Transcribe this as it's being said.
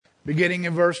Beginning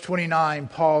in verse 29,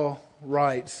 Paul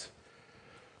writes,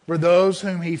 "For those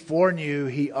whom he foreknew,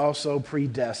 he also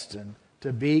predestined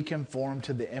to be conformed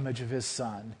to the image of his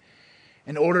Son,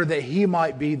 in order that he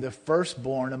might be the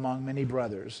firstborn among many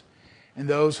brothers. And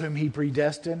those whom he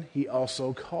predestined, he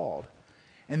also called.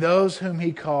 And those whom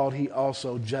he called, he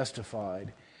also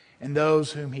justified. And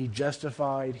those whom he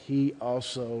justified, he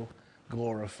also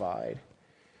glorified."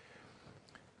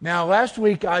 Now, last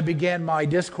week I began my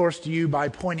discourse to you by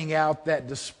pointing out that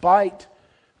despite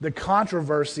the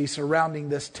controversy surrounding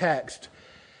this text,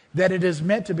 that it is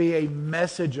meant to be a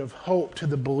message of hope to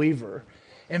the believer.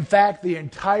 In fact, the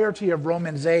entirety of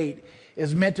Romans 8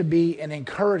 is meant to be an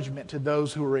encouragement to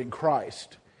those who are in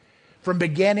Christ. From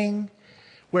beginning,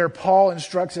 where Paul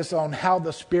instructs us on how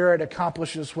the Spirit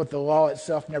accomplishes what the law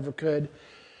itself never could,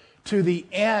 to the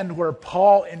end where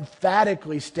Paul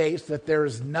emphatically states that there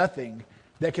is nothing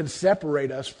that can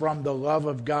separate us from the love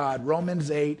of God, Romans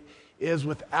 8 is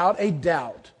without a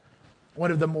doubt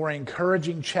one of the more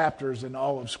encouraging chapters in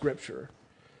all of Scripture.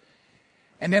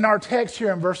 And in our text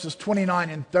here in verses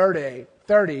 29 and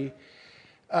 30,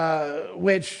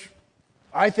 which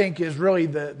I think is really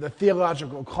the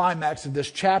theological climax of this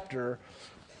chapter,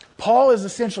 Paul is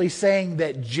essentially saying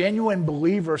that genuine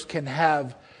believers can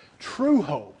have true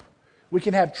hope. We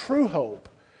can have true hope.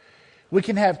 We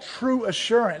can have true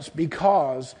assurance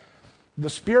because the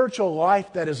spiritual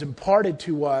life that is imparted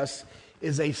to us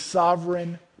is a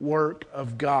sovereign work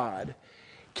of God,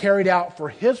 carried out for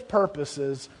His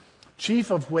purposes, chief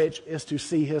of which is to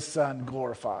see His Son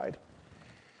glorified.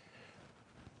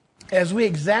 As we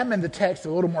examine the text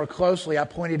a little more closely, I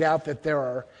pointed out that there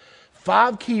are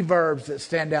 5 key verbs that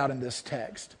stand out in this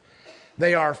text.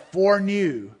 They are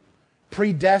foreknew,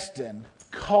 predestined,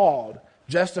 called,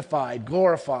 justified,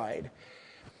 glorified.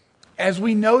 As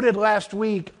we noted last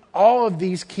week, all of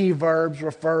these key verbs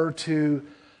refer to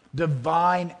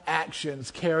divine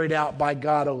actions carried out by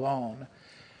God alone.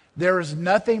 There is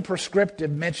nothing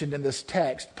prescriptive mentioned in this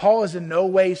text. Paul is in no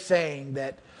way saying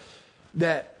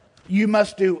that you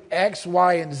must do X,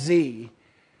 Y, and Z.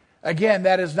 Again,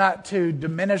 that is not to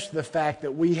diminish the fact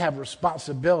that we have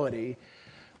responsibility,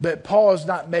 but Paul is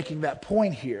not making that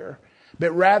point here.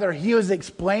 But rather, he was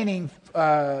explaining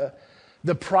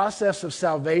the process of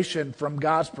salvation from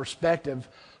God's perspective.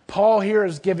 Paul here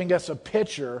is giving us a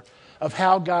picture of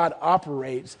how God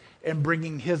operates in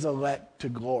bringing His elect to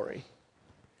glory.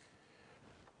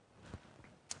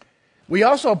 We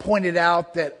also pointed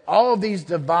out that all of these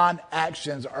divine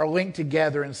actions are linked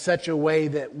together in such a way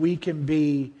that we can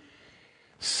be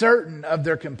certain of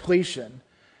their completion.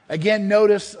 Again,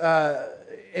 notice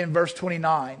in verse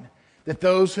 29 that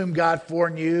those whom God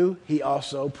foreknew, He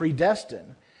also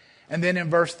predestined. And then in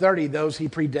verse 30, those He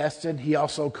predestined, He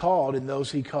also called. And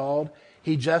those He called,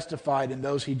 He justified. And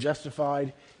those He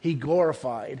justified, He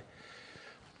glorified.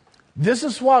 This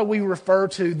is why we refer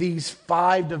to these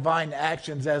 5 divine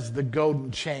actions as the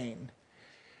golden chain.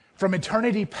 From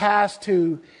eternity past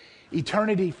to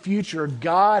eternity future,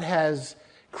 God has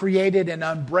created an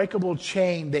unbreakable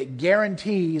chain that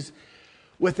guarantees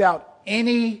without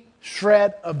any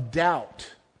shred of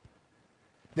doubt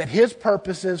that His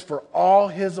purposes for all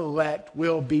His elect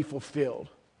will be fulfilled.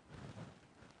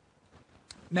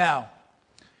 Now,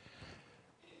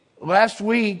 last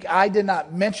week I did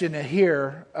not mention it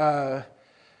here,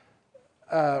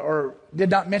 or did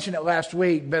not mention it last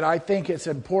week, but I think it's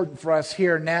important for us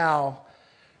here now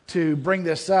to bring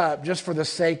this up just for the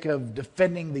sake of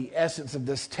defending the essence of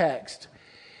this text.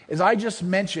 As I just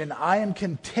mentioned, I am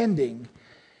contending,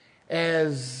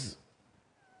 as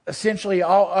essentially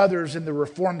all others in the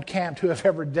Reformed camp who have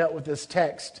ever dealt with this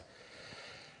text,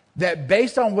 that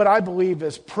based on what I believe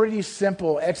is pretty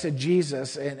simple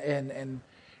exegesis and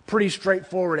pretty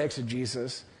straightforward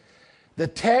exegesis, the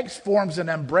text forms an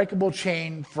unbreakable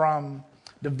chain from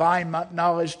divine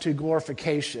knowledge to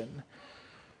glorification.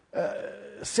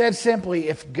 Said simply,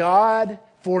 if God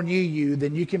foreknew you,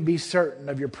 then you can be certain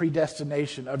of your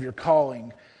predestination, of your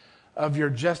calling, of your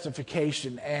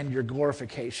justification, and your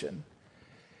glorification.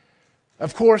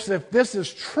 Of course, if this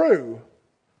is true,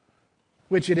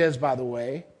 which it is, by the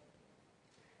way,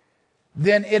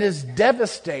 then it is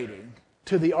devastating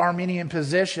to the Arminian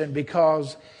position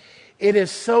because it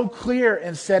is so clear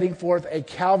in setting forth a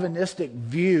Calvinistic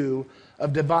view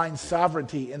of divine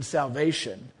sovereignty and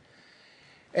salvation.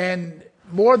 And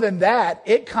more than that,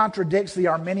 it contradicts the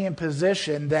Arminian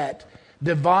position that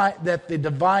the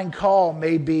divine call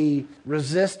may be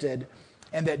resisted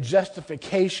and that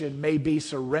justification may be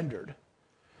surrendered.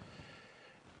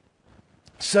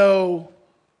 So,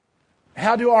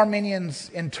 how do Arminians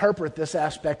interpret this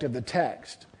aspect of the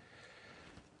text?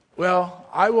 Well,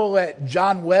 I will let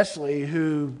John Wesley,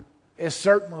 who is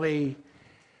certainly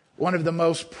one of the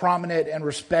most prominent and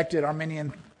respected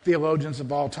Arminian theologians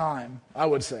of all time, I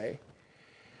would say.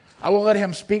 I will let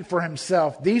him speak for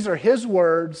himself. These are his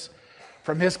words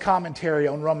from his commentary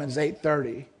on Romans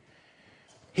 8:30.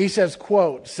 He says,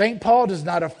 quote, St. Paul does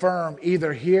not affirm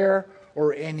either here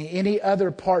or in any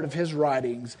other part of his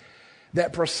writings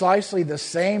that precisely the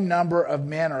same number of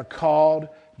men are called,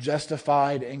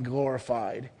 justified, and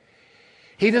glorified.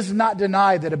 He does not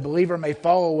deny that a believer may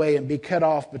fall away and be cut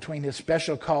off between his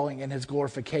special calling and his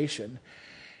glorification.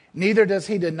 Neither does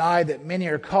he deny that many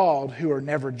are called who are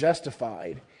never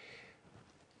justified.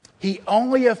 He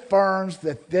only affirms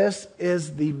that this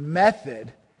is the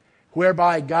method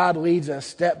whereby God leads us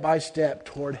step by step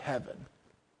toward heaven.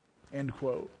 End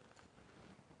quote.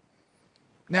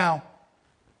 Now,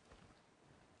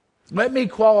 let me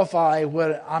qualify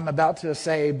what I'm about to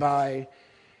say by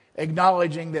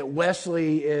acknowledging that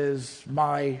Wesley is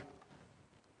my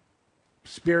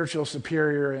spiritual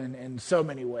superior in so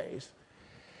many ways.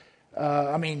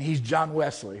 He's John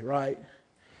Wesley, right?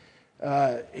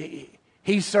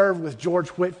 He served with George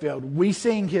Whitefield. We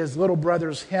sing his little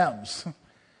brother's hymns,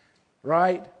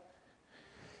 right?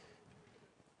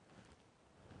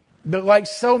 But like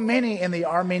so many in the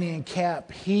Arminian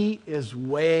camp, he is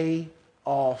way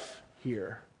off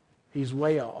here. He's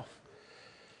way off.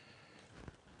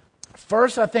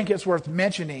 First, I think it's worth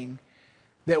mentioning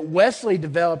that Wesley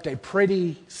developed a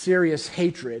pretty serious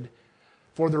hatred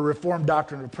for the Reformed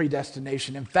doctrine of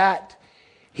predestination. In fact,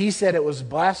 he said it was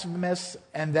blasphemous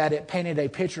and that it painted a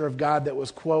picture of God that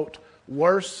was, quote,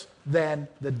 worse than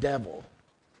the devil.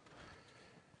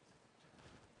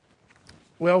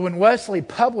 Well, when Wesley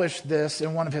published this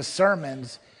in one of his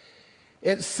sermons,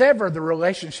 it severed the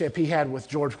relationship he had with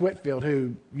George Whitefield,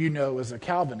 who you know is a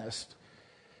Calvinist.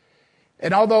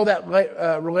 And although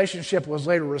that relationship was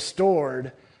later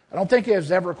restored, I don't think it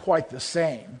was ever quite the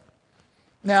same.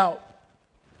 Now,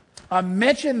 I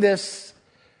mention this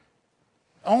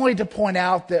only to point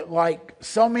out that, like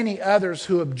so many others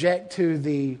who object to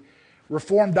the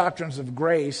Reformed doctrines of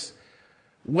grace,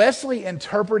 Wesley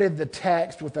interpreted the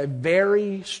text with a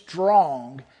very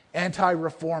strong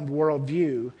anti-Reformed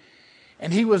worldview,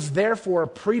 and he was therefore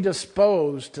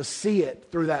predisposed to see it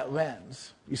through that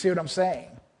lens. You see what I'm saying?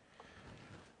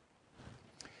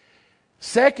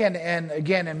 Second, and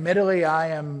again, admittedly, I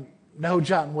am no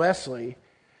John Wesley,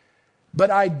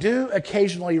 but I do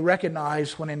occasionally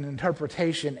recognize when an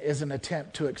interpretation is an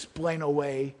attempt to explain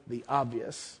away the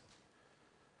obvious.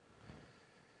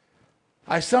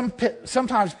 I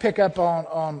sometimes pick up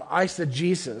on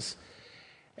eisegesis,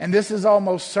 and this is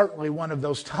almost certainly one of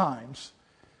those times.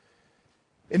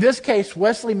 In this case,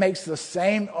 Wesley makes the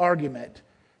same argument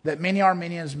that many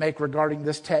Arminians make regarding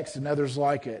this text and others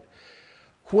like it.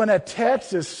 When a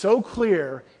text is so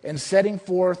clear in setting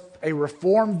forth a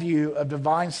Reformed view of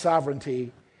divine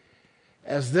sovereignty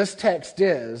as this text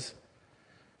is,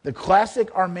 the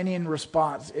classic Arminian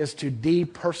response is to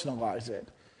depersonalize it.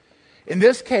 In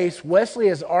this case, Wesley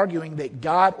is arguing that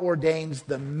God ordains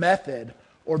the method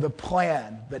or the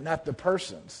plan, but not the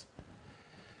persons.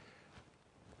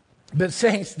 But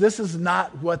saints, this is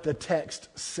not what the text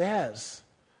says.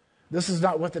 This is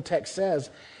not what the text says.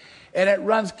 And it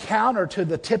runs counter to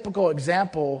the typical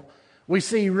example we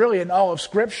see really in all of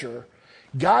Scripture.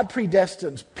 God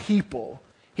predestines people.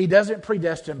 He doesn't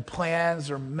predestine plans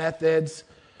or methods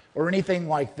or anything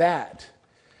like that.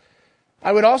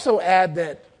 I would also add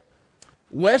that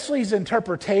Wesley's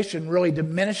interpretation really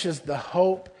diminishes the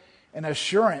hope and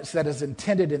assurance that is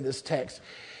intended in this text.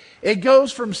 It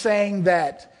goes from saying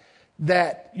that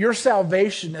your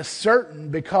salvation is certain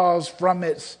because from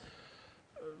its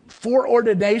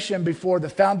foreordination before the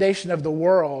foundation of the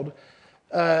world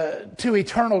to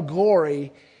eternal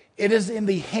glory, it is in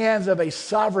the hands of a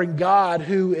sovereign God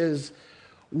who is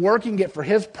working it for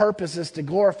his purposes to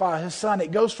glorify his Son.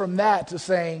 It goes from that to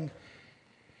saying,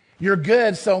 you're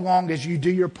good so long as you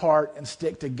do your part and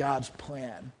stick to God's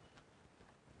plan.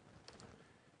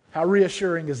 How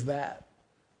reassuring is that?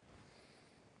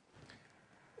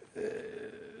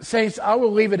 Saints, I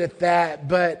will leave it at that,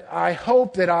 but I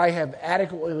hope that I have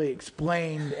adequately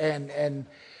explained and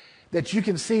that you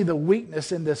can see the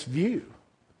weakness in this view.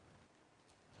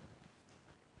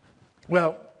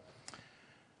 Well,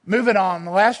 moving on.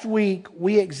 Last week,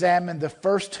 we examined the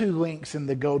first two links in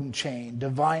the golden chain,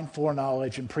 divine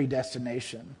foreknowledge and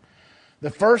predestination.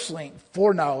 The first link,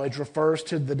 foreknowledge, refers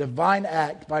to the divine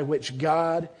act by which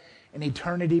God, in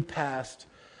eternity past,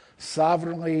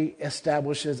 sovereignly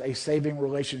establishes a saving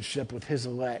relationship with his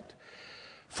elect.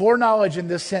 Foreknowledge in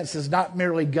this sense is not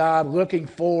merely God looking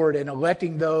forward and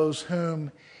electing those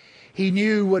whom he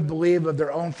knew would believe of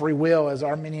their own free will, as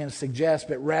Arminians suggest,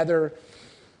 but rather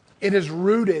it is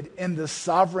rooted in the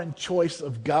sovereign choice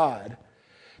of God.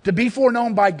 To be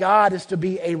foreknown by God is to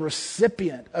be a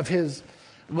recipient of his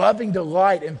loving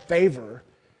delight and favor,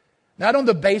 not on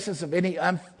the basis of any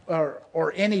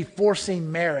or any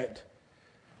foreseen merit,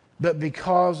 but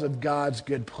because of God's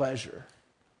good pleasure.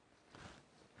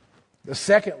 The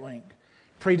second link,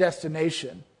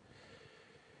 predestination.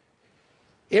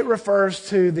 It refers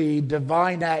to the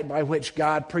divine act by which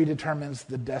God predetermines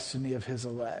the destiny of his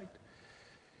elect.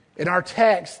 In our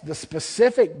text, the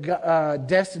specific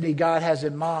destiny God has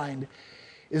in mind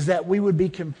is that we would be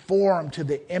conformed to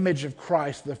the image of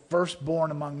Christ, the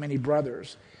firstborn among many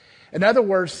brothers. In other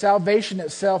words, salvation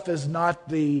itself is not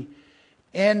the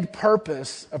end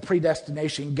purpose of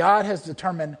predestination. God has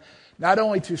determined not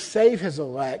only to save his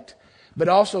elect, but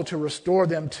also to restore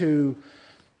them to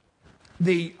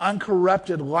the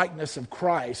uncorrupted likeness of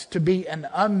Christ, to be an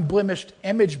unblemished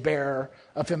image bearer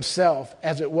of himself,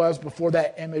 as it was before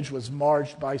that image was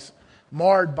marred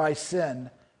by sin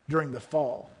during the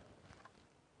fall.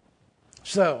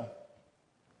 So,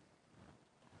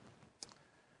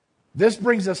 this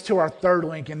brings us to our third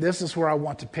link, and this is where I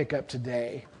want to pick up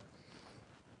today.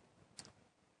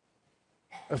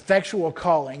 Effectual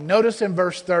calling. Notice in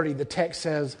verse 30, the text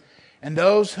says, "And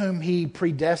those whom he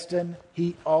predestined,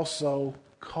 he also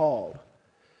called."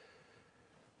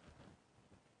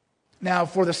 Now,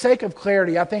 for the sake of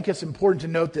clarity, I think it's important to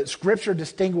note that Scripture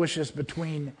distinguishes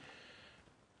between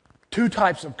two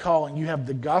types of calling. You have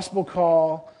the gospel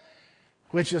call,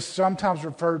 which is sometimes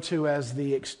referred to as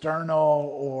the external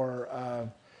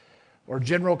or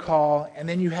general call, and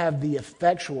then you have the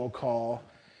effectual call,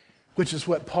 which is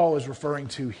what Paul is referring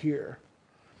to here.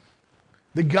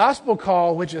 The gospel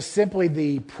call, which is simply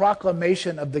the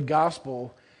proclamation of the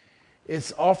gospel,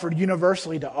 is offered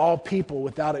universally to all people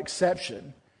without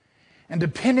exception. And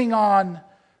depending on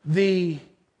the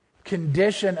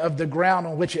condition of the ground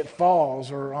on which it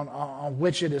falls or on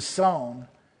which it is sown,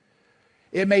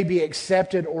 it may be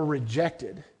accepted or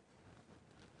rejected.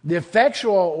 The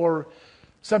effectual, or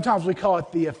sometimes we call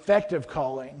it the effective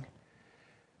calling.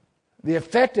 The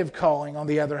effective calling, on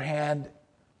the other hand,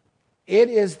 it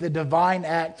is the divine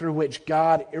act through which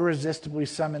God irresistibly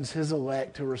summons his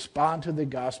elect to respond to the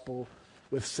gospel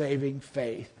with saving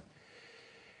faith.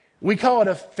 We call it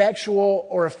effectual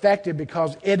or effective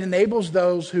because it enables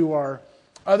those who are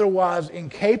otherwise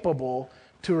incapable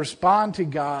to respond to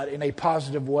God in a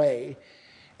positive way.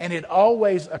 And it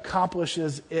always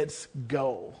accomplishes its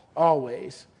goal.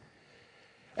 Always.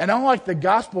 And unlike the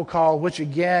gospel call, which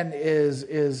again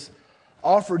is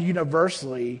offered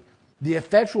universally, the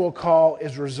effectual call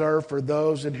is reserved for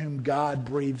those in whom God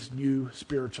breathes new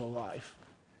spiritual life.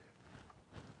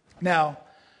 Now,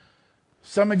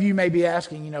 some of you may be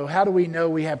asking, how do we know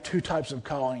we have two types of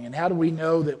calling? And how do we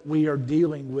know that we are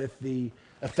dealing with the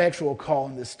effectual call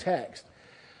in this text?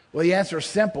 Well, the answer is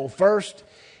simple. First,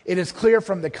 it is clear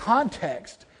from the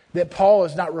context that Paul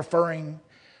is not referring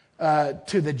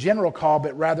to the general call,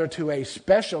 but rather to a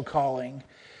special calling.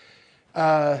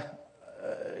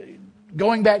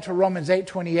 Going back to Romans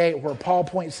 8:28, where Paul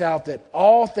points out that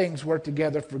all things work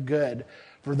together for good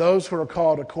for those who are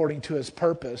called according to his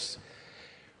purpose.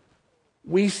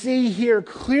 We see here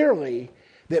clearly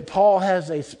that Paul has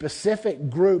a specific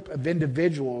group of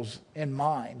individuals in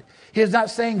mind. He is not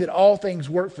saying that all things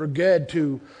work for good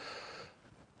to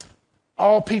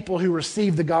all people who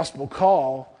receive the gospel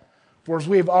call, for as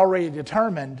we have already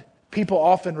determined, people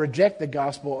often reject the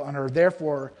gospel and are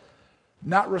therefore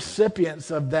not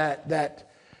recipients of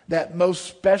that most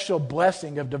special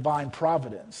blessing of divine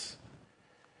providence.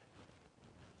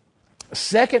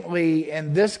 Secondly,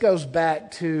 and this goes back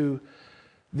to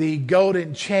the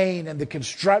golden chain and the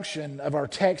construction of our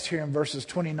text here in verses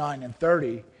 29 and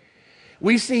 30,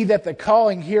 we see that the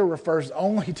calling here refers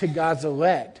only to God's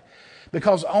elect,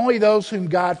 because only those whom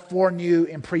God foreknew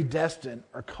and predestined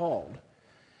are called.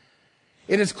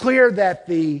 It is clear that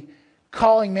the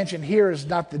calling mentioned here is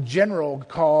not the general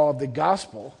call of the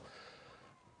gospel.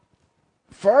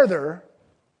 Further,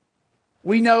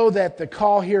 we know that the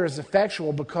call here is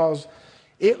effectual because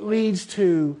it leads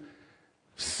to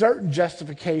certain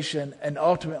justification and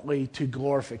ultimately to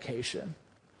glorification.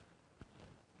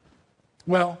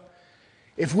 Well,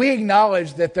 if we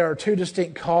acknowledge that there are two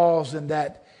distinct calls and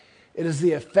that it is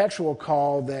the effectual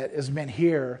call that is meant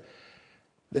here,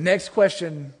 the next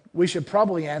question we should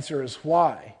probably answer is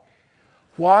why?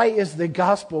 Why is the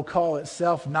gospel call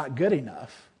itself not good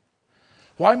enough?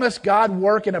 Why must God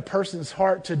work in a person's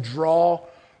heart to draw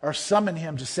or summon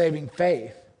him to saving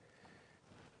faith?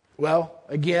 Well,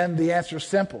 again, the answer is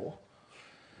simple.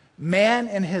 man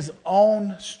in his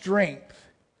own strength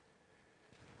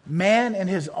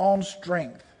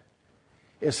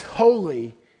is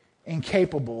wholly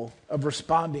incapable of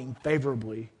responding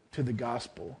favorably to the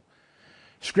gospel.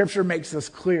 Scripture makes this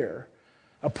clear.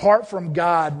 Apart from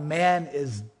God, man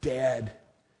is dead.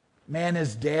 Man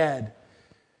is dead.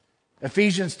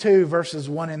 Ephesians 2, verses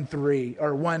 1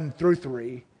 through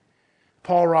 3.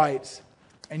 Paul writes,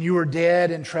 "And you were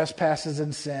dead in trespasses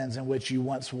and sins in which you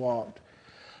once walked,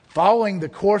 following the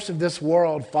course of this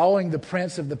world, following the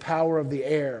prince of the power of the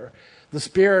air, the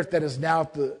spirit that is now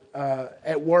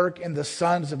at work in the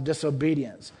sons of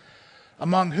disobedience,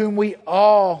 among whom we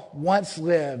all once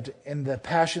lived in the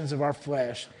passions of our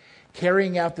flesh,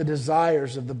 carrying out the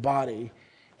desires of the body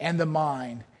and the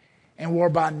mind, and were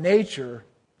by nature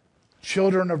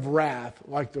children of wrath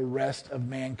like the rest of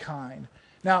mankind."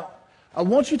 Now, I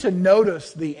want you to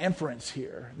notice the inference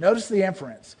here. Notice the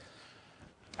inference.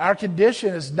 Our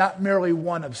condition is not merely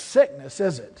one of sickness,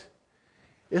 is it?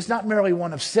 It's not merely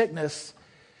one of sickness.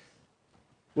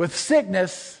 With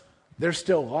sickness, there's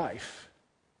still life.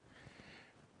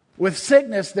 With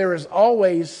sickness, there is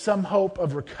always some hope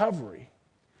of recovery.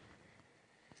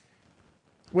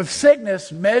 With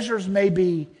sickness, measures may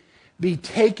be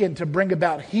taken to bring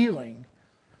about healing.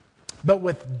 But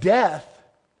with death,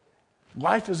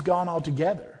 life is gone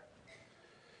altogether.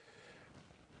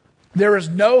 There is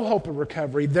no hope of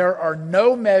recovery. There are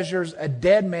no measures a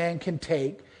dead man can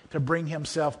take to bring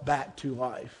himself back to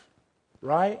life.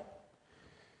 Right?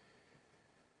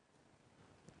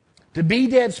 To be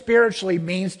dead spiritually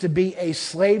means to be a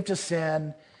slave to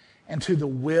sin and to the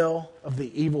will of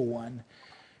the evil one.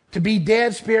 To be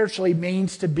dead spiritually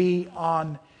means to be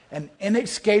on an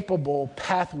inescapable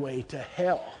pathway to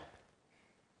hell.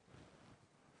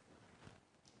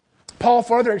 Paul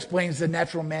further explains the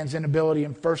natural man's inability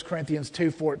in 1 Corinthians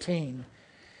 2:14.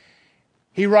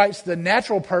 He writes, "The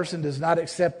natural person does not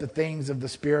accept the things of the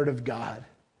Spirit of God,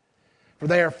 for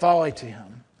they are folly to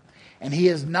him, and he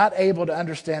is not able to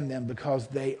understand them because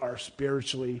they are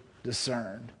spiritually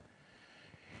discerned."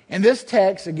 In this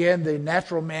text, again, the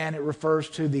natural man, it refers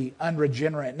to the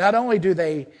unregenerate. Not only do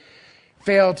they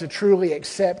fail to truly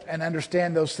accept and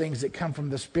understand those things that come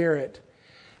from the Spirit,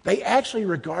 they actually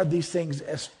regard these things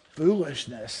as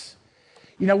foolishness.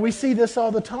 You know, we see this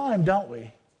all the time, don't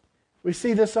we? We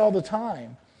see this all the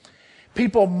time.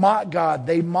 People mock God.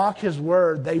 They mock His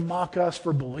Word. They mock us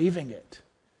for believing it.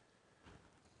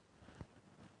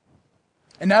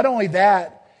 And not only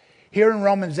that, here in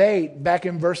Romans 8, back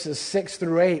in verses 6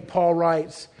 through 8, Paul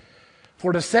writes,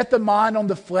 "For to set the mind on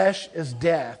the flesh is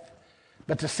death,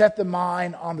 but to set the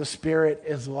mind on the Spirit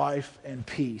is life and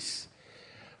peace.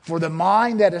 For the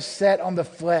mind that is set on the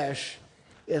flesh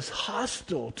is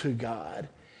hostile to God,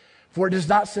 for it does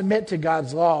not submit to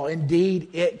God's law. Indeed,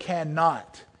 it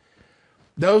cannot.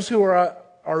 Those who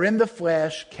are in the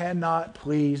flesh cannot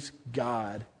please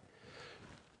God."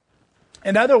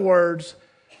 In other words,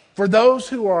 for those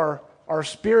who are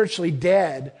spiritually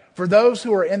dead, for those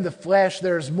who are in the flesh,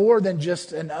 there's more than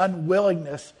just an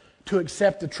unwillingness to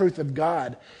accept the truth of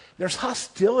God. There's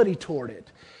hostility toward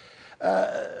it.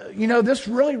 This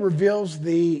really reveals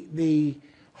the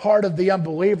heart of the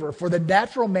unbeliever. For the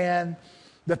natural man,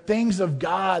 the things of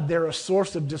God, they're a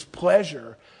source of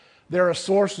displeasure. They're a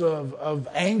source of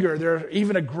anger. They're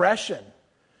even aggression.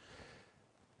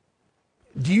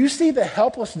 Do you see the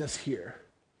helplessness here?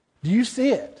 Do you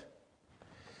see it?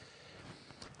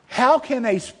 How can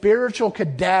a spiritual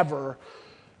cadaver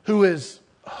who is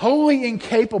wholly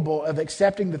incapable of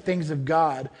accepting the things of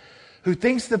God, who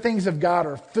thinks the things of God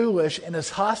are foolish and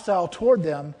is hostile toward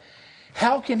them,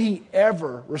 how can he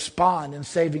ever respond in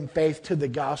saving faith to the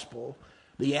gospel?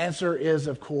 The answer is,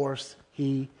 of course,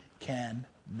 he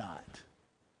cannot.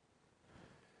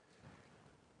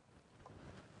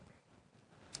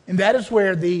 And that is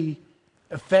where the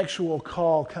effectual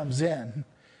call comes in.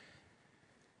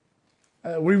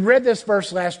 We read this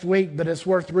verse last week, but it's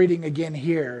worth reading again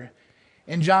here.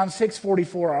 In John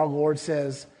 6:44, our Lord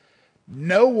says,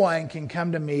 "No one can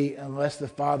come to me unless the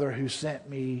Father who sent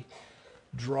me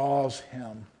draws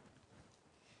him."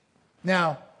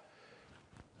 Now,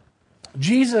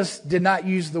 Jesus did not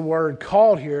use the word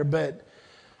called here,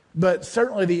 but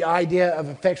certainly the idea of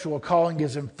effectual calling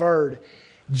is inferred.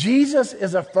 Jesus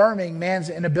is affirming man's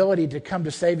inability to come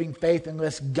to saving faith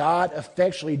unless God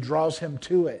effectually draws him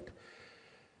to it.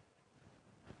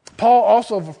 Paul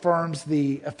also affirms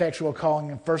the effectual calling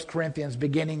in 1 Corinthians,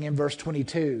 beginning in verse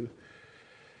 22.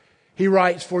 He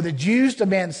writes, "For the Jews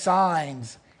demand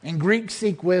signs and Greeks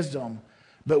seek wisdom,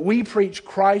 but we preach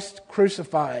Christ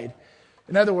crucified."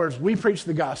 In other words, we preach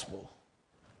the gospel.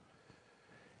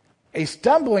 a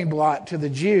stumbling block to the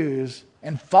Jews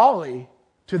and folly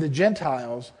to the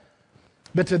Gentiles,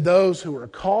 but to those who are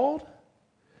called,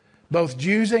 both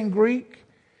Jews and Greek,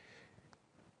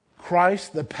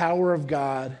 Christ, the power of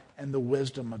God and the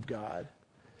wisdom of God.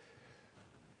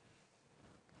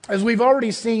 As we've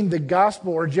already seen, the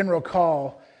gospel or general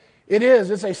call,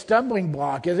 it's a stumbling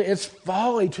block. It's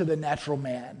folly to the natural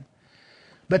man.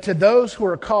 But to those who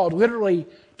are called, literally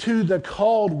to the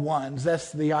called ones,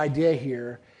 that's the idea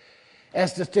here,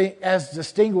 as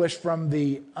distinguished from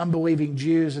the unbelieving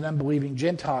Jews and unbelieving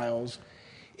Gentiles,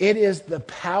 it is the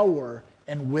power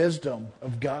and wisdom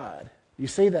of God. You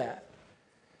see that?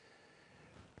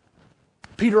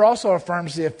 Peter also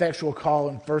affirms the effectual call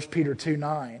in 1 Peter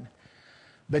 2:9.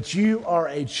 But you are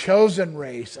a chosen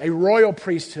race, a royal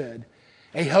priesthood,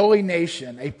 a holy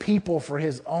nation, a people for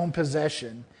his own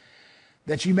possession,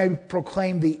 that you may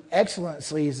proclaim the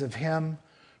excellencies of him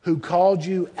who called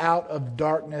you out of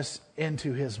darkness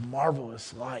into his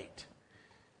marvelous light.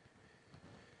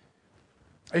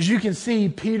 As you can see,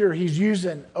 Peter, he's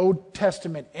using Old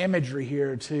Testament imagery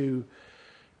here to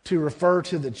refer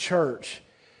to the church.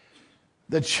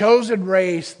 The chosen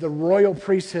race, the royal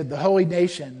priesthood, the holy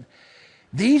nation,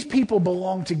 these people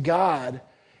belong to God,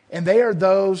 and they are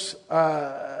those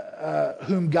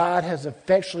whom God has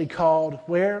effectually called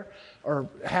where or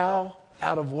how?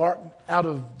 Out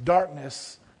of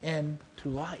darkness into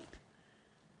light.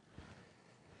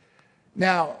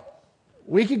 Now,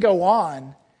 we could go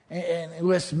on and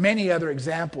list many other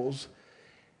examples,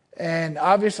 and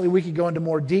obviously we could go into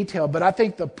more detail, but I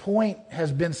think the point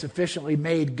has been sufficiently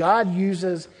made. God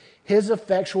uses his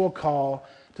effectual call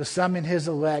to summon his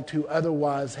elect who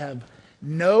otherwise have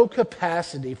no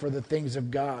capacity for the things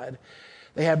of God.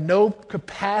 They have no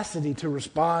capacity to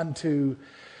respond to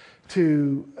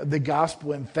the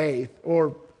gospel in faith.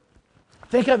 Or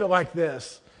think of it like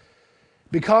this.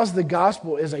 Because the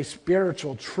gospel is a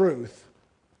spiritual truth,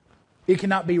 it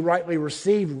cannot be rightly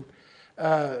received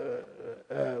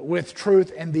with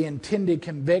truth and the intended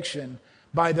conviction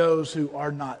by those who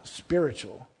are not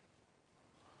spiritual.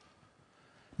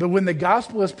 But when the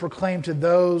gospel is proclaimed to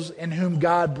those in whom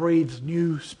God breathes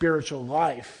new spiritual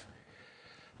life,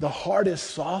 the heart is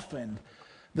softened,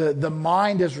 the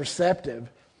mind is receptive,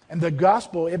 and the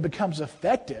gospel, it becomes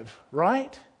effective,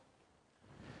 right?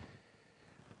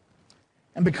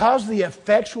 And because the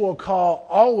effectual call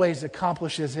always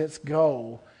accomplishes its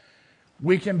goal,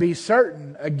 we can be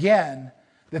certain, again,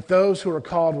 that those who are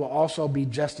called will also be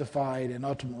justified and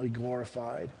ultimately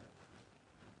glorified.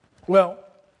 Well,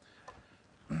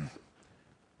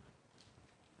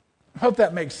 I hope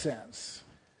that makes sense.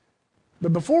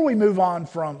 But before we move on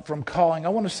from calling, I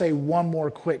want to say one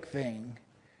more quick thing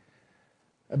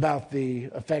about the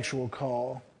effectual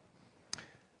call.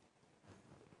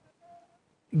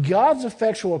 God's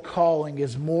effectual calling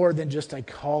is more than just a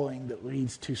calling that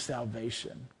leads to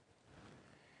salvation.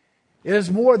 It is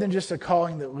more than just a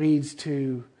calling that leads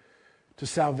to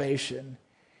salvation.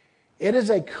 It is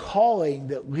a calling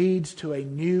that leads to a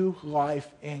new life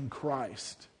in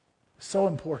Christ. So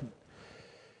important.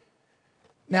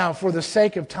 Now, for the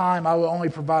sake of time, I will only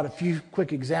provide a few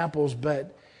quick examples,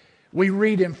 but we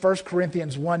read in 1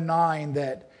 Corinthians 1:9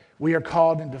 that we are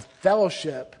called into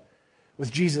fellowship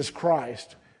with Jesus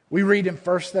Christ. We read in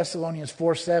 1 Thessalonians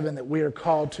 4:7 that we are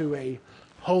called to a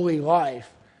holy life.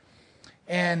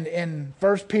 And in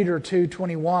 1 Peter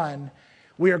 2:21,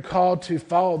 we are called to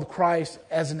follow Christ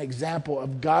as an example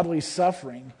of godly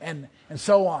suffering, and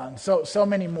so on. So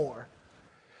many more.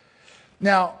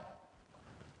 Now,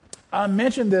 I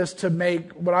mentioned this to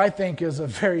make what I think is a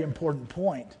very important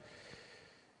point.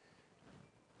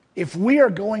 If we are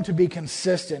going to be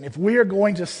consistent, if we are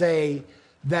going to say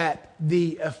that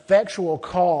the effectual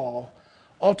call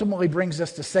ultimately brings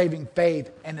us to saving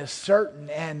faith and is certain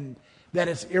and that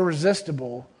it's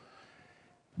irresistible,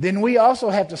 then we also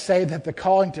have to say that the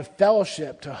calling to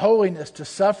fellowship, to holiness, to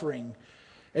suffering,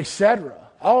 etc.,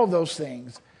 all of those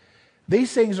things,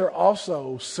 these things are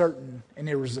also certain and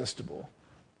irresistible.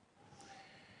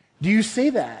 Do you see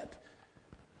that?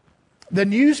 The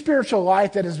new spiritual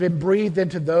life that has been breathed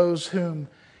into those whom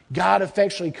God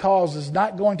effectually calls is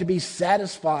not going to be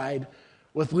satisfied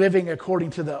with living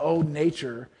according to the old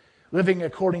nature, living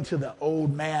according to the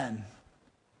old man.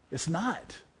 It's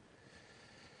not.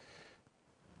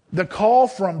 The call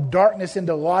from darkness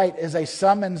into light is a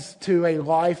summons to a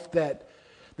life that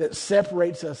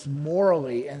separates us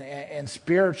morally and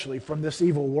spiritually from this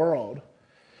evil world.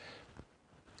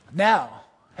 Now,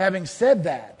 having said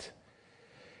that,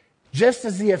 just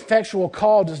as the effectual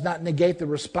call does not negate the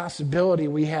responsibility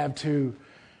we have to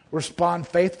respond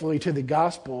faithfully to the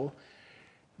gospel,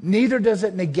 neither does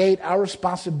it negate our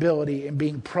responsibility in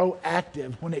being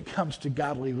proactive when it comes to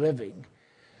godly living.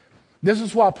 This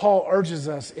is why Paul urges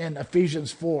us in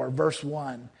Ephesians 4, verse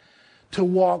 1, to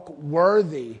walk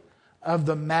worthy of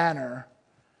the manner,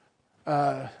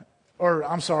 to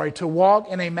walk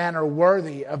in a manner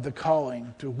worthy of the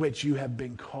calling to which you have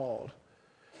been called.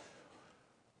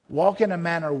 Walk in a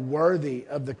manner worthy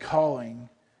of the calling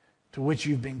to which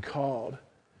you've been called.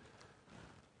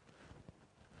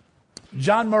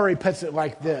 John Murray puts it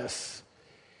like this.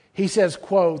 He says,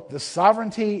 quote, "The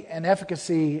sovereignty and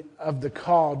efficacy of the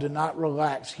call do not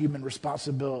relax human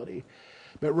responsibility,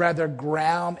 but rather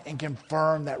ground and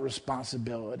confirm that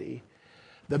responsibility.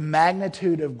 The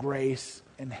magnitude of grace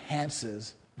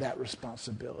enhances that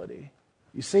responsibility."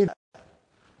 You see that?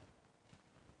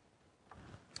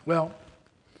 Well,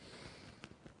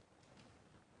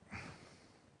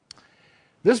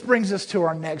 this brings us to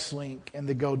our next link in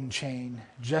the golden chain,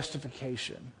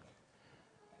 justification.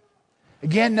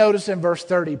 Again, notice in verse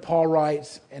 30, Paul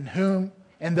writes, and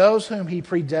those whom he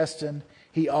predestined,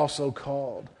 he also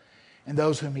called. And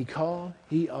those whom he called,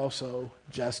 he also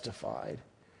justified.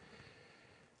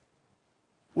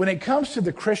 When it comes to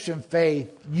the Christian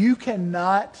faith, you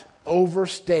cannot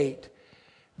overstate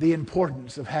the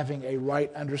importance of having a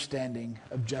right understanding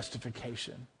of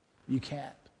justification. You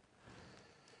can't.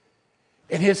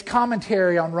 In his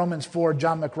commentary on Romans 4,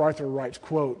 John MacArthur writes,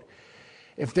 quote,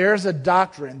 "If there is a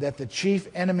doctrine that the chief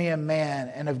enemy of man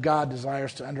and of God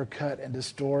desires to undercut and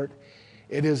distort,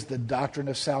 it is the doctrine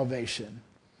of salvation.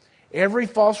 Every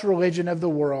false religion of the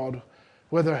world,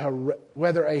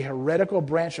 whether a heretical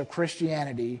branch of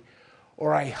Christianity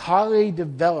or a highly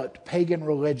developed pagan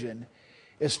religion,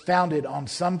 is founded on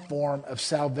some form of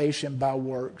salvation by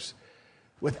works.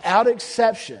 Without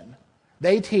exception,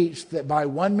 they teach that by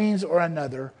one means or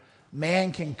another,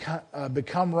 man can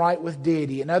become right with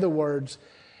deity. In other words,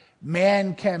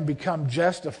 man can become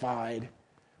justified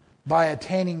by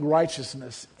attaining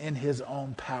righteousness in his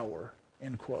own power."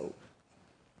 End quote.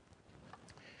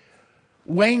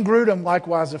 Wayne Grudem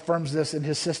likewise affirms this in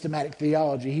his systematic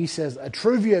theology. He says, "A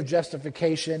true view of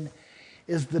justification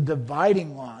is the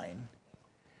dividing line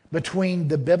between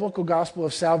the biblical gospel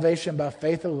of salvation by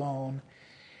faith alone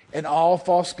and all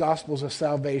false gospels of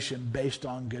salvation based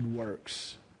on good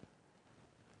works."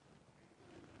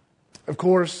 Of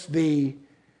course, the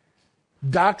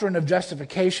doctrine of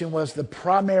justification was the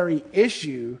primary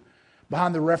issue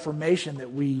behind the Reformation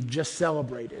that we just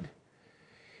celebrated.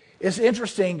 It's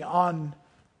interesting, on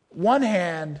one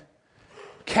hand,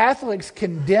 Catholics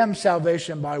condemn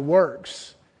salvation by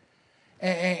works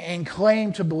and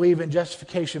claim to believe in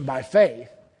justification by faith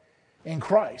in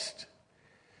Christ.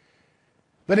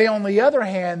 But on the other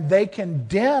hand, they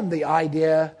condemn the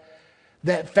idea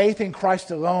that faith in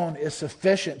Christ alone is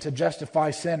sufficient to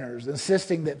justify sinners,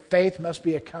 insisting that faith must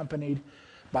be accompanied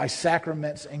by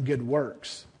sacraments and good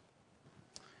works.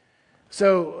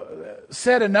 So,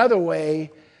 said another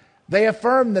way, they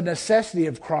affirm the necessity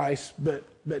of Christ, but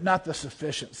not the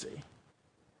sufficiency.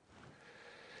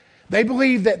 They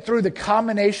believe that through the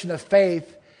combination of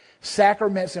faith,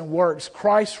 sacraments, and works,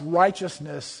 Christ's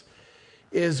righteousness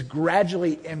is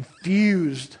gradually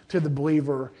infused to the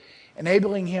believer,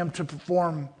 enabling him to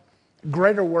perform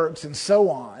greater works and so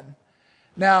on.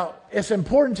 Now, it's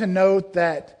important to note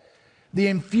that the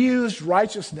infused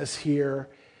righteousness here,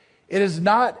 it is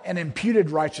not an imputed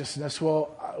righteousness,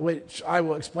 which I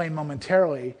will explain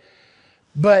momentarily,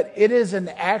 but it is an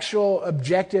actual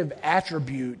objective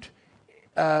attribute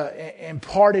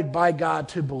imparted by God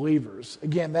to believers.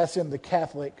 Again, that's in the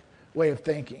Catholic way of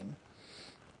thinking.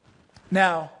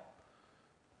 Now,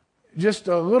 just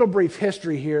a little brief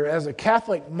history here. As a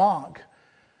Catholic monk,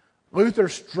 Luther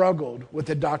struggled with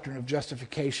the doctrine of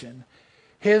justification.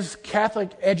 His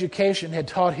Catholic education had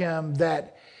taught him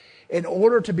that in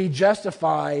order to be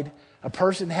justified, a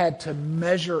person had to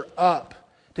measure up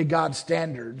to God's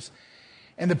standards.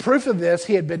 And the proof of this,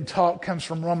 he had been taught, comes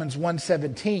from Romans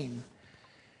 1:17,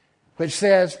 which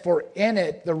says, "For in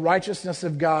it the righteousness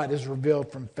of God is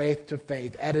revealed from faith to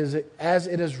faith, as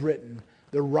it is written,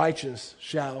 the righteous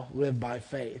shall live by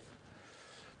faith."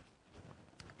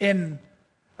 In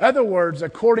other words,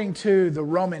 according to the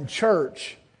Roman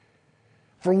Church,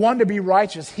 for one to be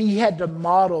righteous, he had to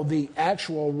model the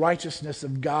actual righteousness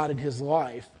of God in his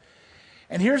life.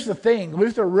 And here's the thing,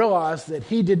 Luther realized that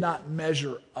he did not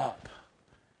measure up.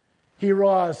 He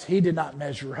realized he did not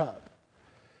measure up.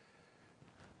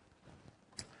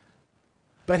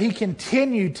 But he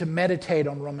continued to meditate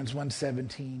on Romans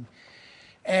 1:17.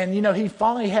 And, he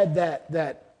finally had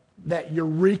that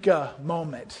eureka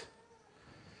moment.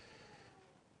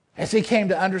 as he came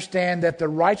to understand that the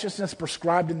righteousness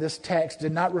prescribed in this text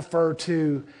did not refer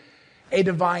to a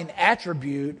divine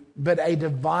attribute, but a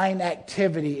divine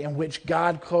activity in which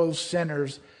God clothes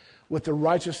sinners with the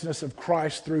righteousness of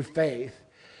Christ through faith.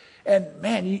 And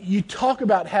man, you talk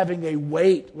about having a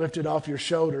weight lifted off your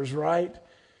shoulders, right?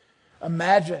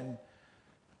 Imagine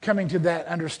coming to that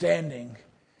understanding.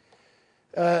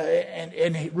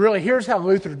 And really, here's how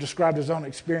Luther described his own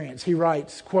experience. He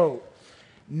writes, quote,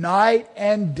 "Night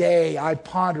and day I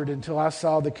pondered until I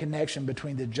saw the connection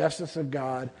between the justice of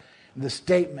God and the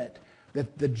statement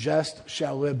that the just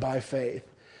shall live by faith.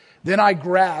 Then I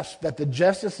grasped that the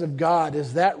justice of God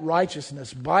is that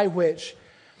righteousness by which,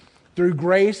 through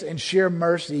grace and sheer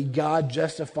mercy, God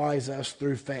justifies us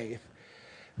through faith.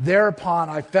 Thereupon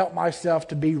I felt myself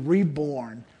to be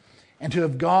reborn and to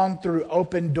have gone through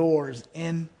open doors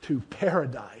into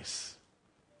paradise."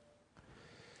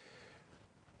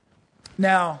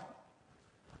 Now,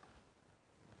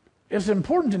 it's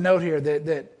important to note here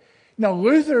that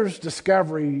Luther's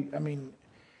discovery,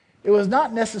 it was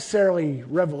not necessarily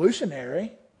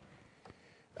revolutionary.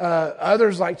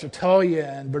 Others like Tertullian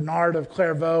and Bernard of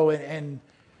Clairvaux and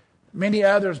many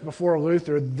others before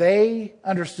Luther, they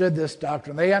understood this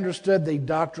doctrine. They understood the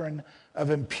doctrine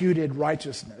of imputed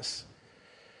righteousness.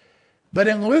 But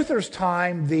in Luther's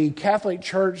time, the Catholic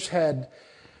Church had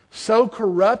so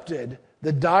corrupted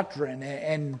the doctrine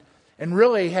and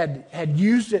really had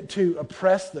used it to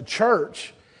oppress the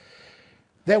church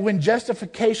that when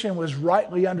justification was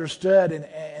rightly understood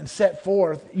and set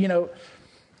forth,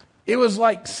 it was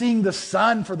like seeing the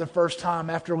sun for the first time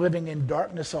after living in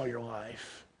darkness all your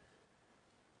life.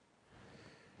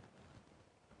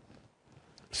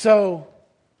 So,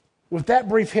 with that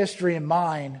brief history in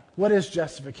mind, what is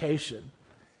justification?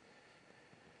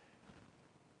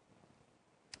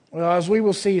 Well, as we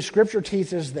will see, Scripture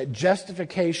teaches that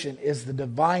justification is the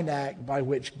divine act by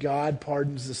which God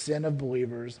pardons the sin of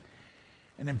believers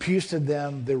and imputes to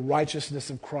them the righteousness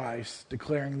of Christ,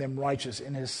 declaring them righteous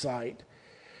in His sight.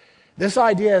 This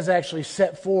idea is actually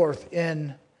set forth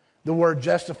in the word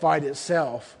justified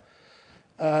itself.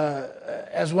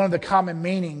 As one of the common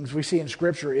meanings we see in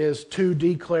Scripture is to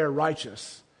declare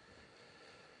righteous.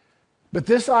 But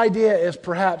this idea is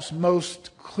perhaps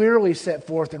most clearly set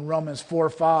forth in Romans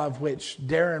 4:5, which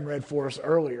Darren read for us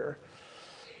earlier.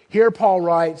 Here Paul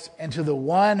writes, "And to the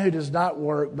one who does not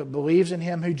work but believes in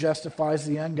Him who justifies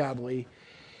the ungodly,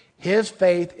 his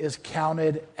faith is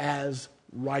counted as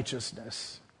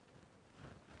righteousness."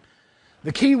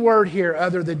 The key word here,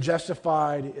 other than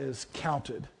justified, is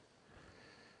counted.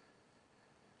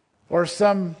 Or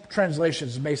some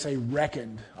translations may say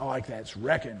reckoned. I like that. It's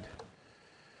reckoned.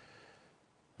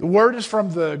 The word is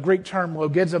from the Greek term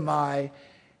logizomai,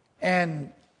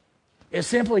 and it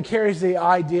simply carries the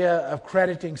idea of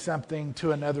crediting something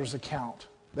to another's account.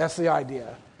 That's the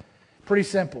idea. Pretty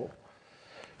simple.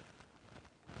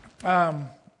 And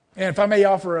if I may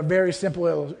offer a very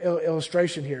simple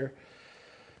illustration here.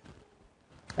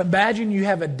 Imagine you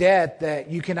have a debt that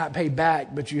you cannot pay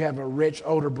back, but you have a rich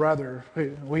older brother.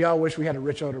 We all wish we had a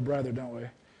rich older brother, don't we?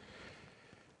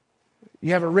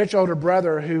 You have a rich older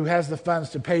brother who has the funds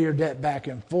to pay your debt back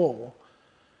in full.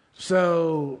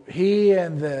 So he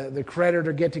and the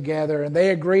creditor get together and they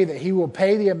agree that he will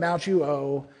pay the amount you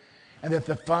owe and that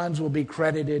the funds will be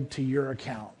credited to your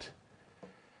account.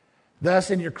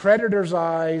 Thus, in your creditor's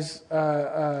eyes,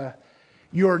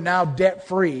 you are now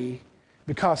debt-free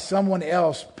because someone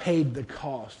else paid the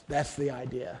cost. That's the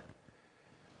idea.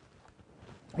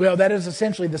 Well, that is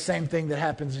essentially the same thing that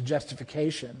happens in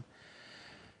justification.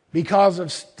 Because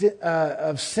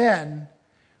of sin,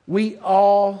 we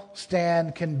all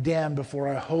stand condemned before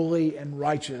a holy and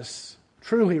righteous,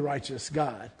 truly righteous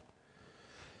God.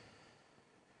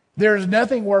 There is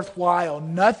nothing worthwhile,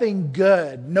 nothing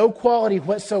good, no quality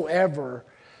whatsoever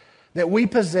that we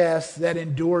possess that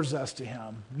endures us to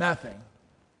Him. Nothing.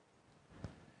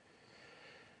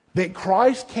 That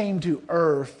Christ came to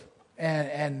earth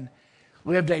and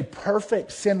lived a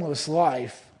perfect, sinless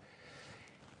life,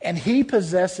 and He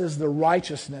possesses the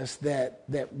righteousness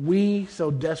that we so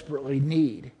desperately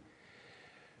need.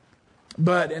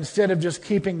 But instead of just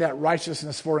keeping that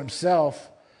righteousness for Himself,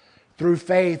 through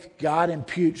faith, God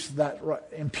imputes that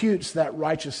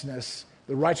righteousness,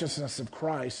 the righteousness of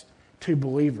Christ, to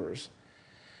believers.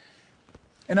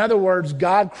 In other words,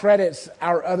 God credits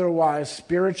our otherwise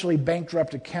spiritually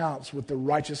bankrupt accounts with the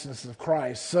righteousness of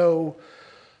Christ, so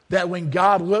that when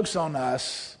God looks on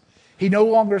us, He no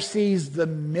longer sees the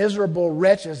miserable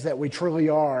wretches that we truly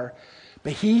are,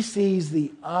 but He sees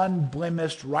the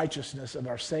unblemished righteousness of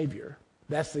our Savior.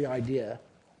 That's the idea.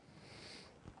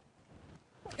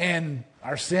 And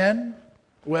our sin,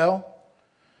 Well,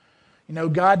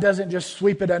 God doesn't just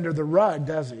sweep it under the rug,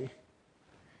 does he?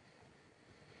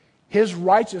 His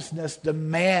righteousness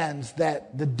demands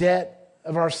that the debt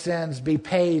of our sins be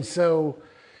paid. So,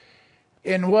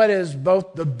 in what is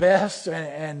both the best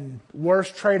and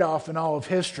worst trade-off in all of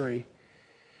history,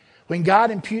 when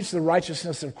God imputes the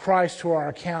righteousness of Christ to our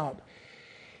account,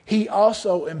 he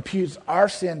also imputes our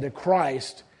sin to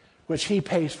Christ, which he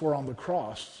pays for on the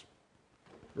cross.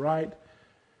 Right?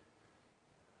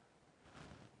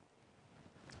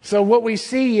 So what we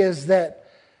see is that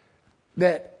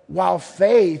while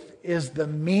faith is the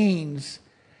means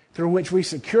through which we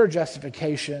secure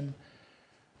justification,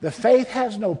 the faith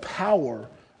has no power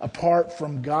apart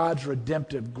from God's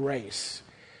redemptive grace,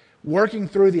 working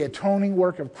through the atoning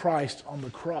work of Christ on the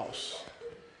cross.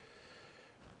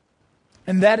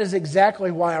 And that is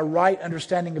exactly why a right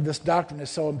understanding of this doctrine is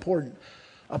so important.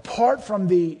 Apart from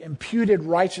the imputed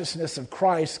righteousness of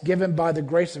Christ given by the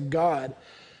grace of God,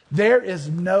 there is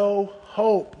no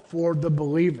hope for the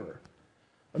believer.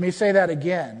 Let me say that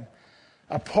again.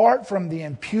 Apart from the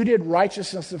imputed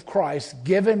righteousness of Christ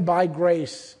given by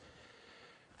grace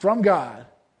from God,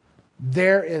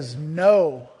 there is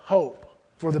no hope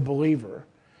for the believer.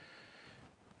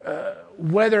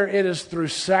 Whether it is through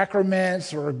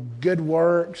sacraments or good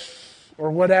works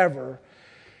or whatever,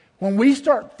 when we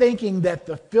start thinking that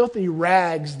the filthy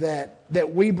rags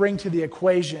that we bring to the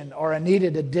equation are a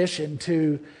needed addition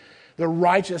to the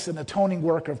righteous and atoning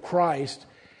work of Christ,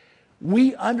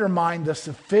 we undermine the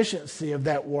sufficiency of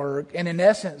that work, and in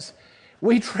essence,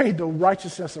 we trade the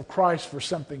righteousness of Christ for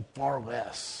something far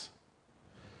less.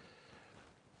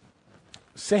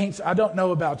 Saints, I don't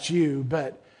know about you,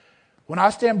 but when I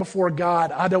stand before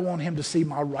God, I don't want him to see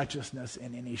my righteousness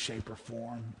in any shape or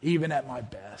form, even at my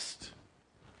best.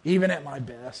 Even at my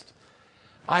best.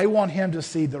 I want him to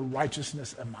see the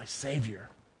righteousness of my Savior,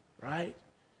 right?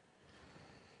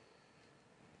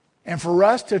 And for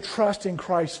us to trust in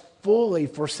Christ fully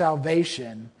for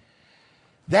salvation,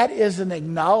 that is an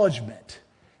acknowledgement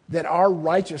that our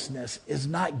righteousness is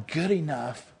not good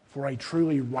enough for a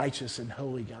truly righteous and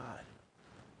holy God.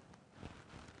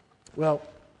 Well,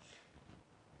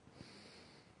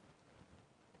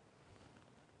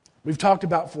 we've talked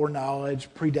about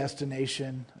foreknowledge,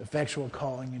 predestination, effectual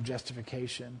calling, and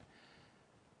justification.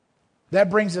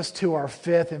 That brings us to our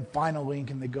fifth and final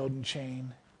link in the golden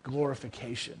chain,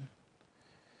 glorification.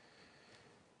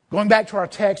 Going back to our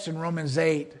text in Romans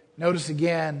 8, notice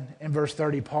again in verse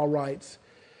 30, Paul writes,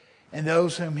 "And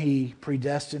those whom he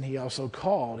predestined, he also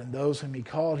called. And those whom he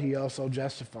called, he also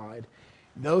justified.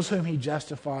 And those whom he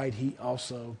justified, he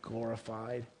also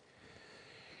glorified."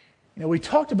 We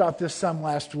talked about this some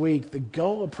last week. The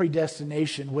goal of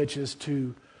predestination, which is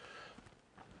to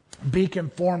be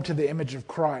conformed to the image of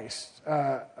Christ.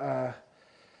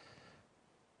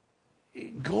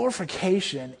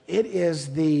 Glorification, it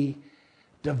is the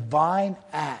divine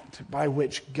act by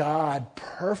which God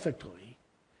perfectly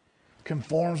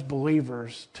conforms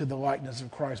believers to the likeness of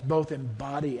Christ, both in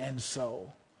body and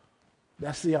soul.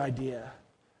 That's the idea.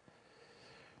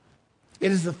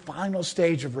 It is the final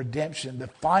stage of redemption, the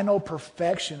final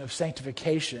perfection of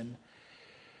sanctification,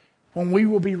 when we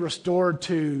will be restored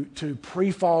to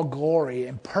pre-fall glory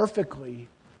and perfectly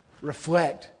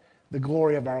reflect the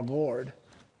glory of our Lord.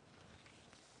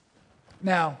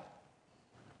 Now,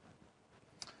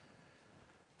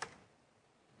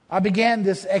 I began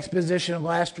this exposition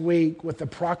last week with the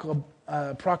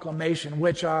proclamation,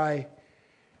 which I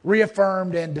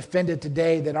reaffirmed and defended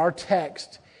today, that our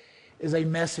text is a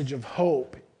message of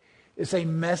hope. It's a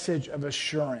message of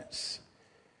assurance.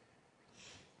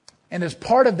 And as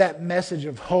part of that message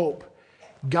of hope,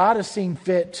 God has seen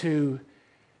fit to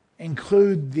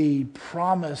include the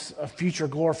promise of future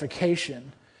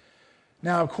glorification.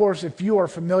 Now, of course, if you are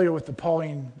familiar with the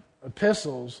Pauline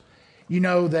epistles, you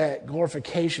know that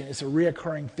glorification is a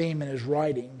reoccurring theme in his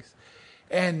writings.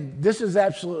 And this is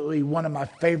absolutely one of my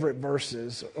favorite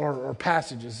verses, or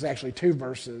passages. It's actually two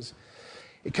verses.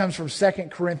 It comes from 2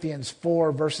 Corinthians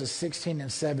 4, verses 16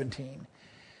 and 17.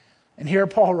 And here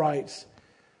Paul writes,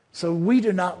 "So we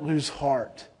do not lose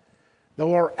heart.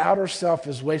 Though our outer self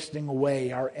is wasting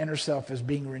away, our inner self is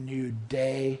being renewed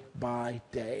day by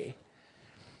day.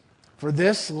 For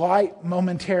this light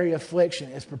momentary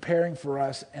affliction is preparing for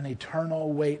us an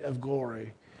eternal weight of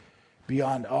glory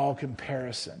beyond all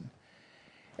comparison,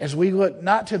 as we look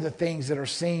not to the things that are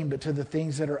seen, but to the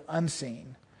things that are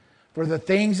unseen. For the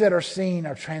things that are seen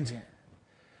are transient,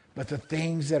 but the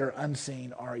things that are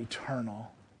unseen are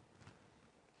eternal."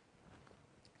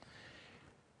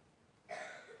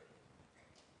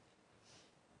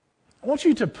 I want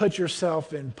you to put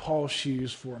yourself in Paul's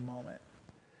shoes for a moment.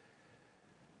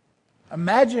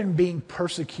 Imagine being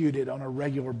persecuted on a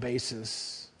regular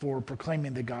basis for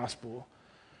proclaiming the gospel.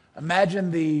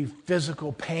 Imagine the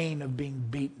physical pain of being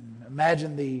beaten.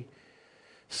 Imagine the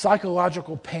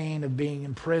psychological pain of being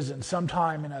imprisoned,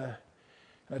 sometime in a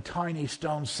tiny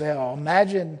stone cell.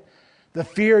 Imagine the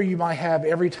fear you might have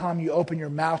every time you open your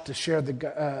mouth to share the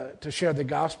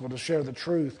gospel, to share the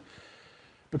truth,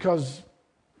 because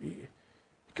it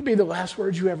could be the last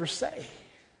words you ever say.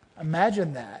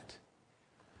 Imagine that.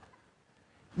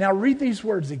 Now read these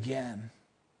words again.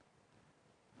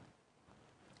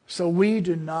 So we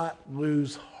do not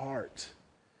lose heart.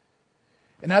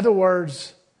 In other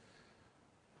words,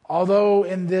 although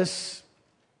in this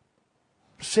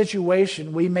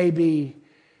situation we may be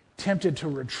tempted to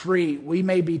retreat, we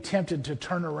may be tempted to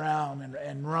turn around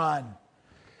and run,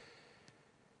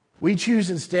 we choose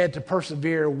instead to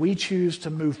persevere. We choose to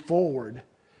move forward.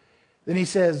 Then he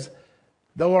says,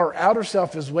 though our outer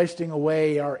self is wasting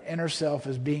away, our inner self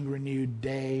is being renewed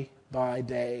day by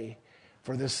day.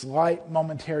 For this slight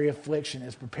momentary affliction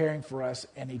is preparing for us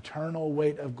an eternal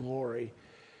weight of glory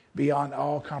beyond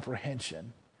all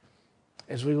comprehension,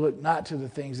 as we look not to the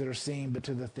things that are seen, but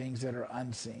to the things that are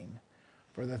unseen.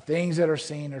 For the things that are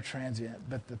seen are transient,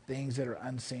 but the things that are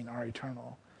unseen are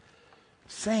eternal.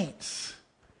 Saints,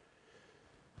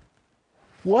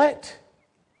 what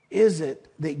is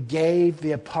it that gave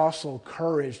the apostle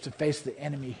courage to face the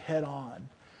enemy head on?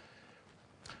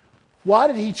 Why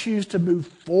did he choose to move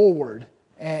forward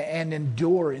and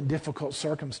endure in difficult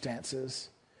circumstances?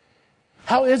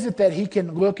 How is it that he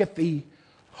can look at the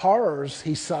horrors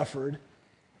he suffered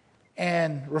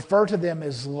and refer to them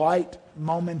as light,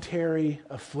 momentary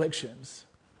afflictions?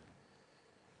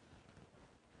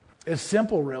 It's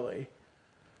simple, really.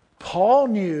 Paul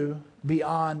knew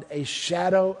beyond a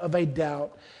shadow of a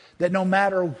doubt that no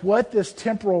matter what this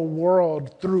temporal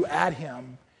world threw at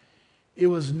him, it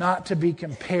was not to be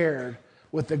compared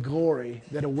with the glory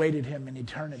that awaited him in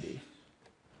eternity.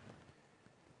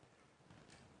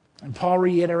 And Paul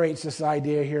reiterates this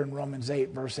idea here in Romans 8,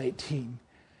 verse 18.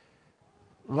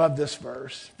 Love this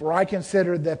verse. For I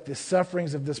consider that the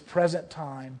sufferings of this present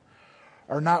time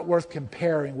are not worth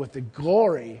comparing with the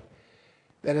glory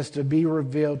that is to be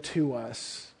revealed to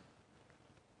us.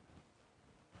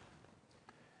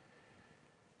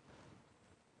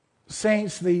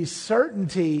 Saints, the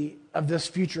certainty of this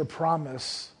future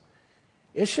promise,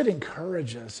 it should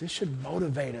encourage us. It should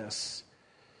motivate us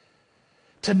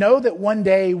to know that one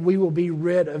day we will be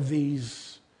rid of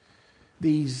these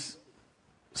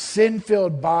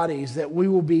sin-filled bodies, that we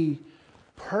will be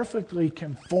perfectly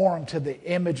conformed to the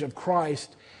image of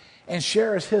Christ and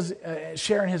share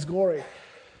in His glory.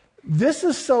 This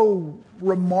is so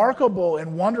remarkable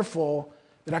and wonderful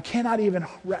that I cannot even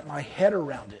wrap my head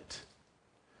around it.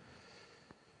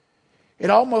 It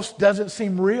almost doesn't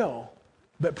seem real,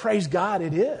 but praise God,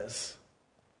 it is.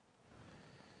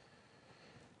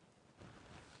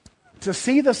 To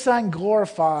see the Son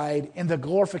glorified in the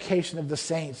glorification of the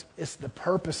saints is the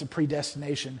purpose of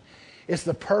predestination. It's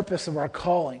the purpose of our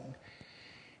calling.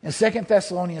 In 2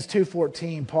 Thessalonians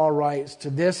 2:14, Paul writes,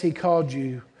 to this he called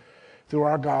you through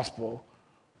our gospel.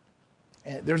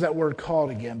 And there's that word called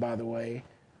again, by the way.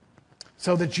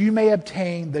 So that you may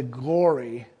obtain the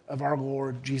glory of our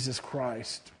Lord Jesus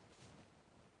Christ.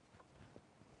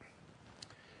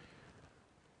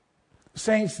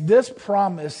 Saints, this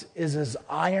promise is as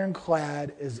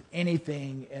ironclad as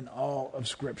anything in all of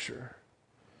Scripture.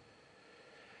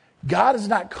 God has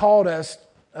not called us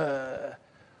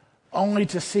only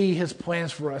to see His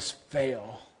plans for us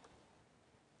fail.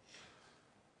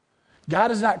 God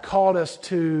has not called us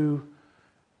to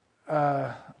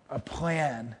a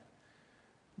plan.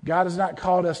 God has not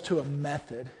called us to a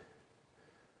method.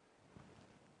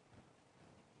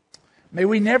 May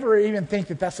we never even think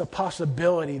that that's a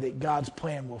possibility that God's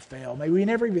plan will fail. May we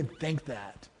never even think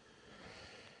that.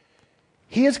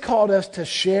 He has called us to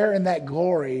share in that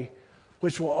glory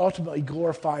which will ultimately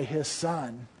glorify His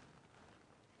Son.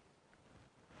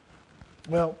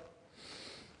 Well,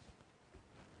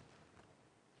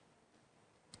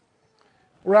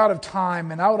 we're out of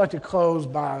time, and I would like to close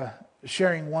by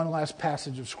sharing one last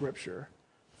passage of Scripture.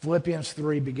 Philippians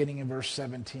 3, beginning in verse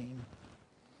 17.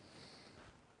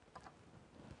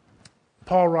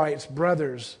 Paul writes,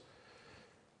 brothers,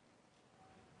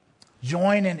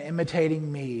 join in imitating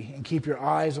me and keep your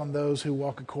eyes on those who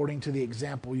walk according to the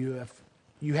example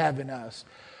you have in us.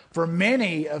 For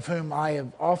many of whom I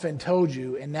have often told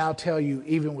you and now tell you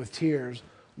even with tears,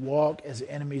 walk as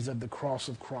enemies of the cross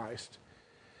of Christ.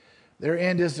 Their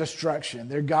end is destruction.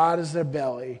 Their God is their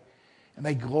belly, and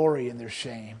they glory in their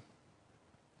shame.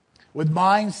 With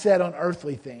minds set on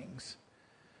earthly things.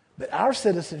 But our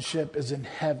citizenship is in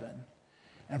heaven,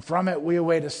 and from it we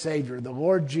await a Savior, the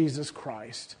Lord Jesus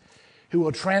Christ, who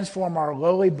will transform our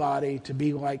lowly body to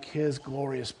be like his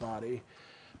glorious body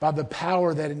by the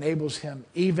power that enables him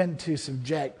even to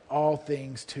subject all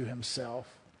things to himself.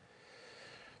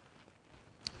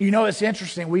 You know, it's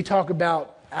interesting. We talk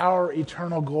about our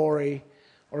eternal glory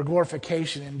or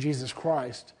glorification in Jesus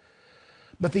Christ.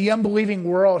 But the unbelieving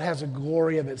world has a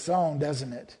glory of its own,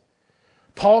 doesn't it?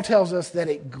 Paul tells us that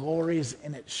it glories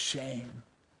in its shame.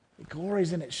 It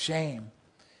glories in its shame,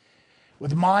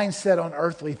 with minds set on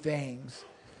earthly things.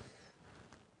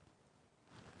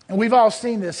 And we've all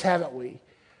seen this, haven't we?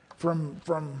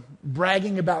 From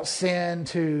bragging about sin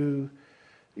to,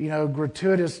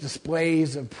 gratuitous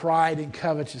displays of pride and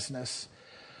covetousness.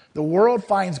 The world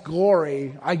finds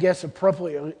glory, I guess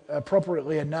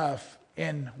appropriately enough,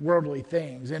 in worldly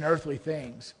things, in earthly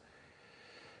things.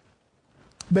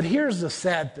 But here's the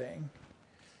sad thing.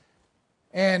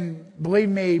 And believe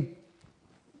me,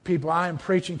 people, I am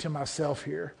preaching to myself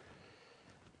here.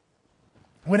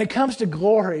 When it comes to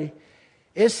glory,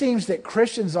 it seems that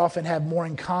Christians often have more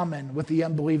in common with the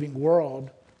unbelieving world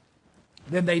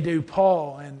than they do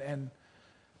Paul and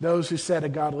those who set a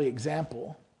godly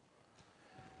example.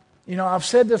 I've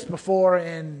said this before,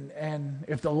 and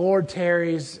if the Lord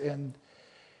tarries and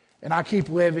I keep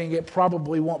living, it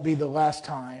probably won't be the last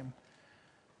time.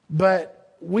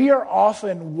 But we are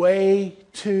often way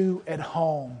too at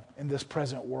home in this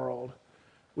present world.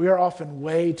 We are often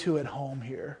way too at home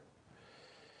here.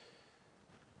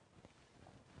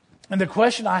 And the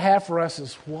question I have for us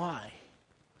is why?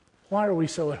 Why are we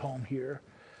so at home here?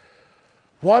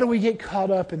 Why do we get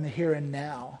caught up in the here and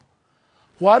now?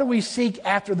 Why do we seek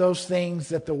after those things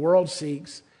that the world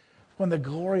seeks when the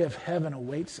glory of heaven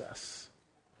awaits us?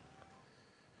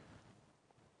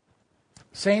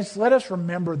 Saints, let us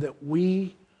remember that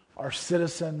we are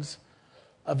citizens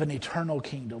of an eternal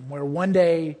kingdom where one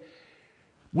day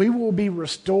we will be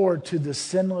restored to the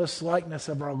sinless likeness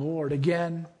of our Lord.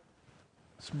 Again,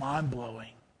 it's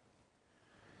mind-blowing.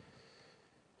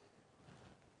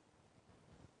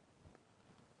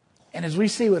 And as we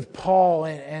see with Paul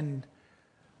and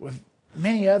with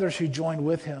many others who joined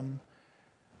with him,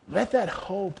 let that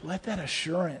hope, let that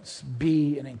assurance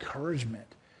be an encouragement.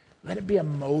 Let it be a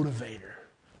motivator.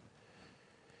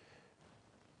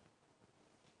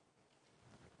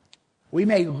 We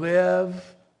may live,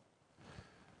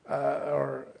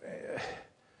 for,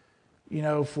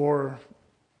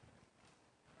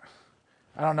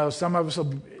 I don't know, some of us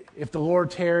will, if the Lord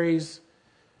tarries,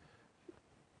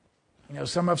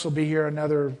 some of us will be here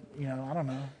another,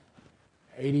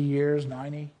 80 years,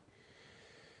 90.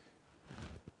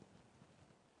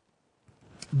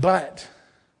 But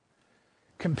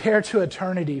compared to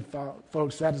eternity,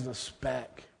 folks, that is a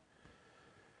speck.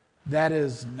 That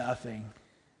is nothing.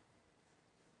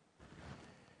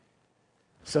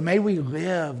 So may we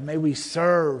live, may we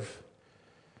serve,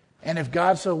 and if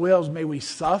God so wills, may we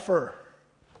suffer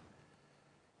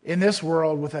in this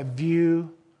world with a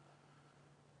view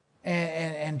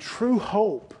and true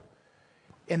hope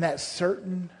in that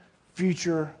certain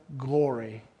future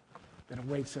glory that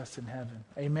awaits us in heaven.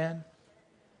 Amen?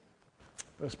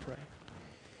 Let's pray.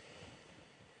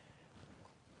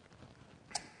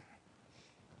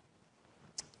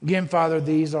 Again, Father,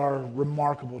 these are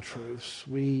remarkable truths.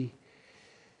 We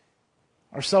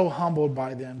are so humbled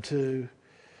by them to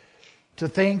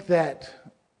think that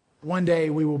one day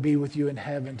we will be with you in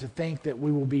heaven, to think that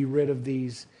we will be rid of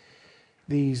these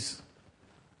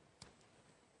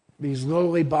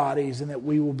lowly bodies and that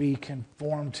we will be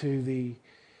conformed to the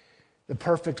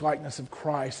perfect likeness of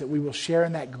Christ, that we will share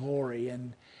in that glory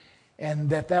and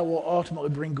that will ultimately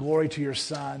bring glory to your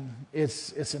Son.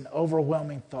 It's an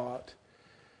overwhelming thought.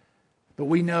 But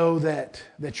we know that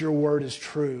your word is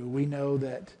true. We know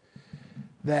that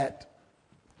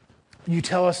you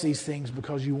tell us these things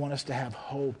because you want us to have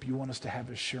hope. You want us to have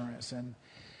assurance. And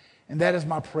that is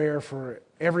my prayer for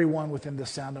everyone within the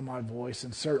sound of my voice,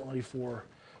 and certainly for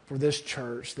this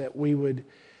church, that we would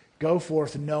go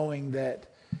forth knowing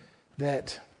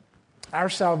that our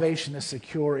salvation is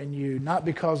secure in you, not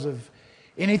because of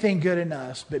anything good in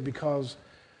us, but because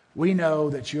we know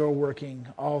that you're working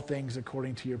all things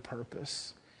according to your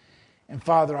purpose. And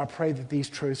Father, I pray that these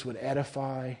truths would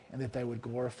edify and that they would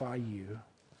glorify you.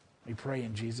 We pray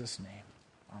in Jesus' name.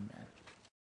 Amen.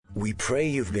 We pray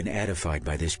you've been edified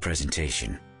by this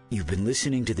presentation. You've been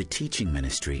listening to the teaching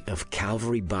ministry of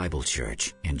Calvary Bible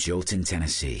Church in Jolton,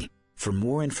 Tennessee. For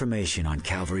more information on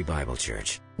Calvary Bible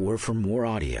Church or for more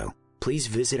audio, please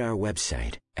visit our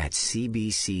website at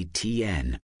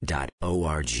cbctn.org.